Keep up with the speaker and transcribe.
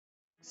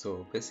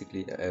So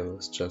basically, I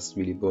was just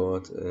really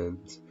bored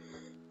and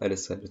I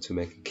decided to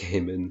make a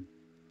game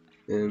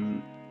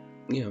in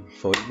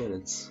 40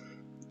 minutes.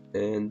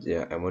 And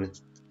yeah, I wanted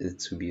it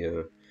to be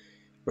a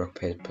rock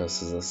paper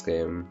scissors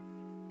game.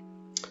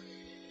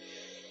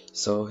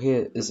 So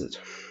here is it.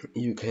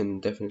 You can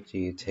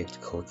definitely take the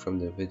code from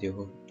the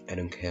video. I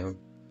don't care.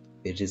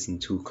 It isn't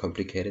too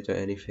complicated or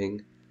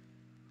anything.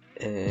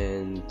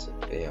 And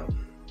yeah,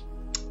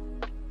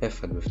 have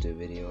fun with the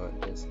video,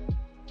 I guess.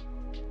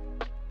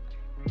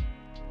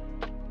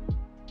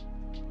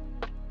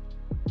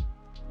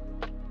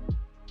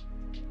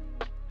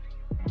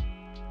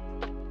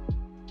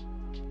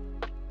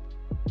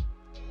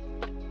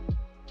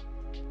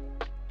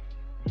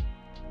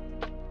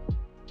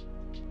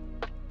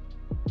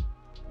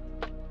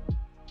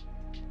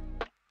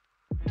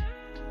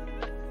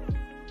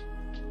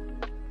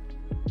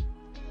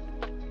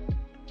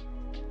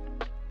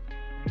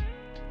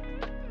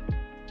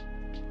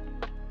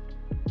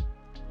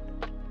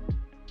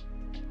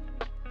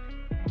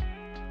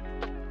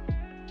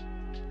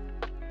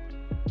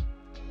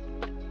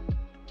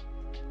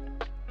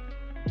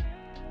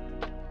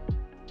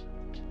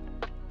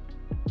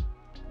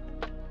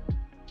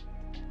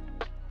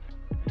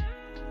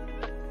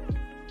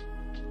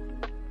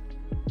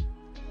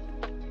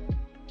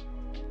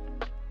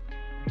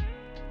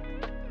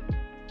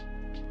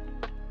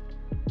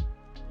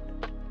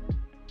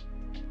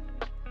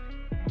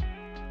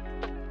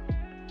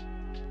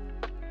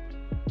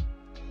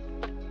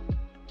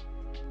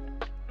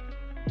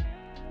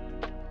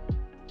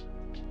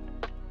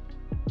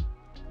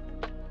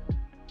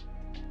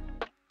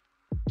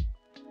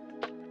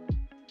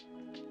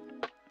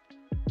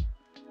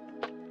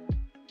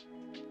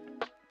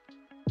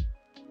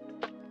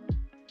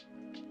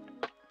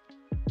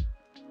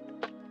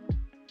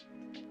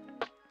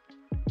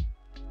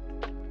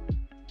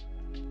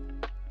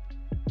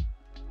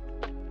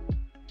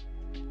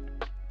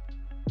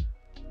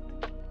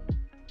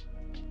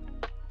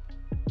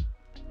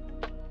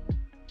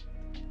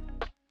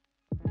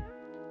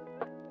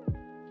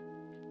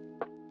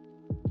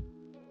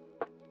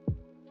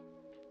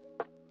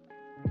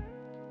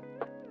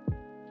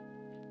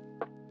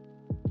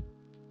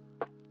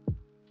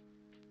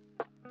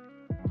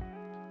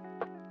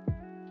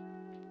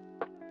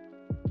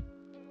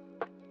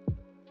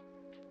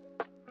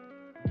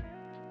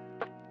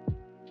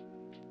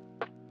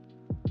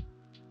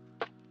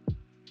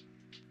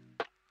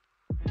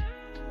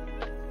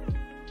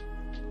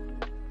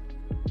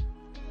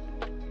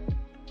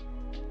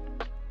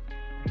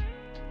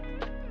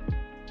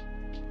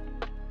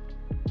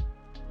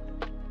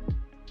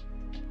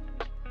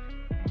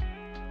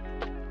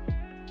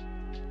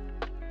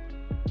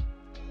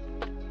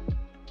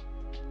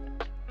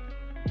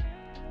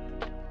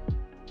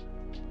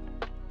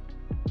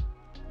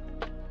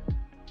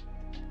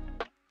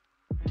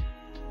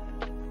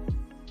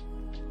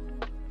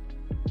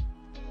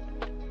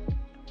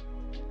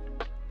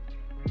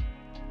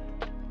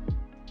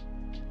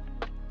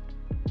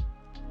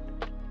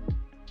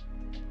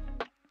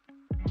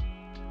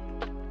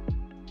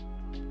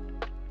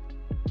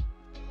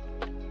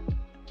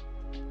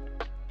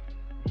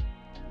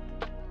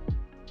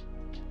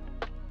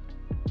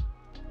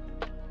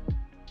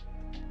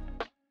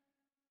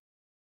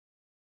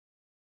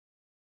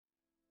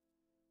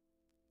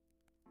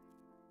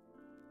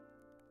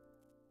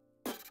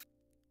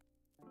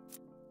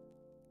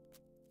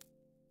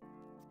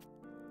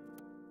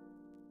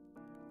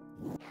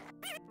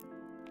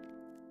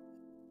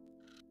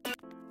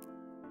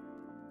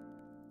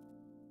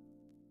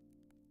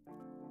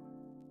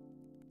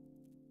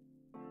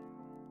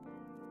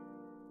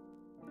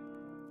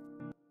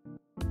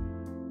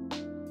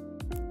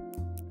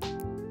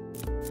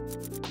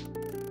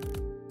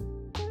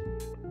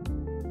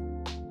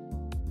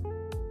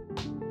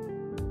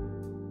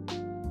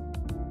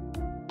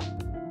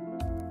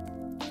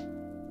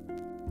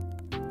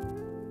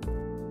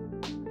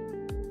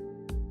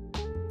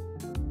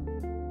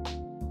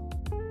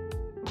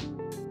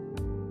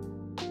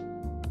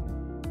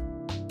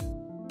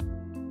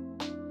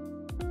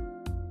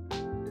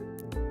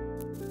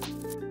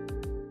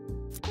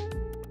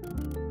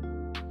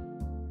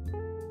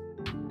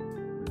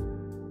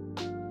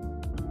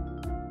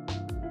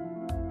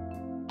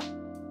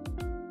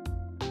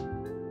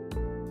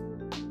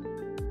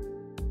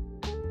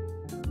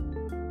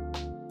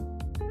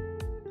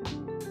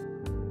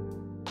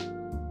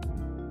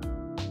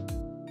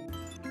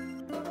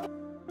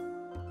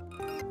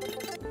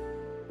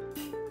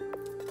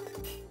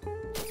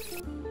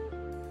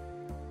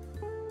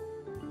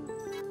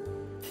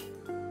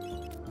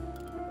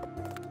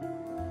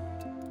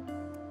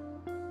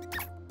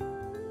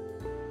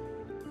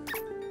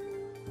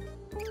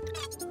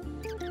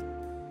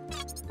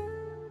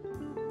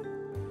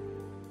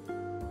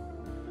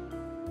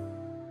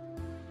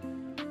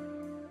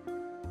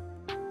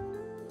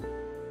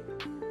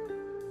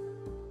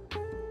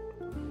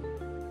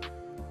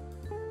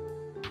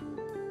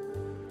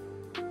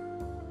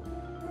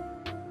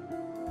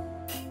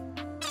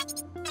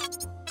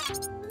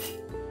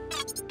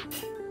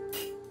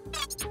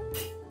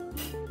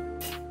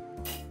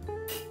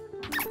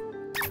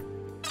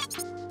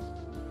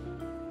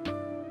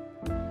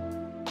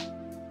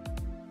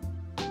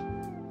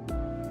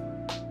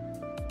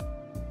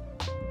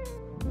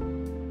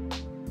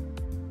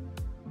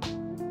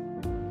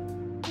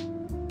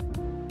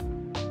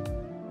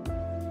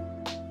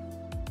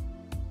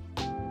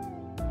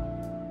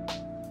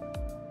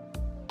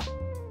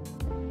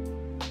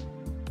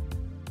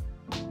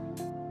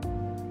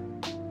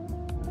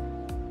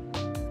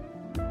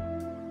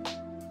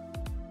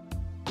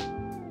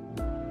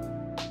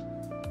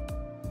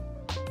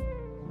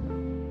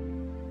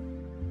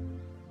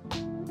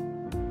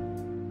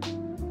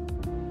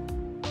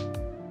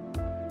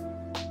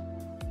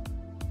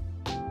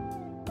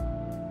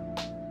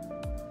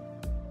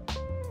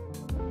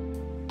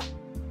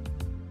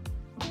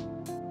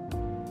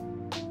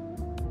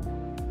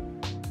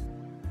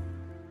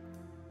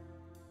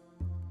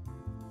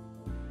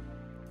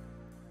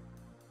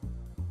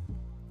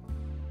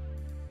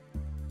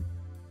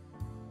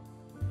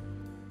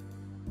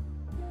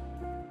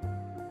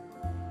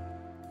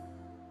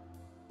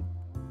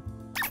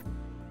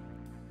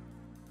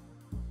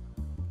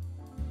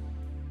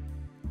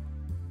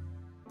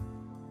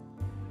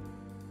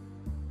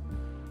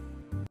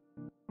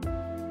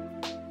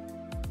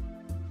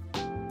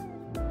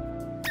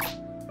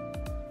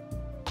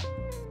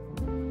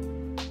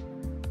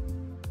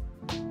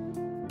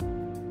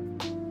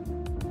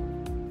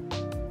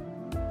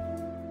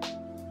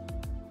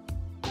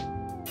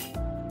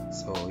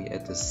 So yeah,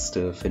 this is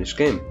the finished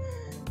game.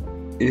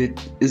 It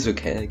is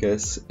okay, I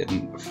guess.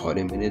 In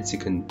 40 minutes you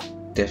can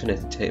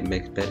definitely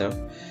make it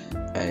better.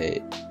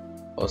 I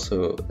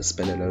also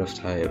spent a lot of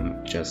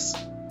time just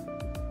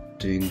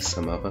doing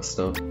some other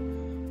stuff.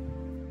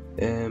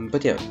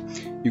 But yeah,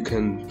 you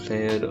can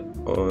play it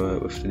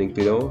with the link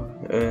below,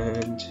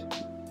 and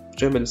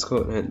join my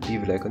Discord and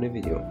leave a like on the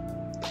video.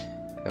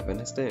 Have a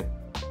nice day.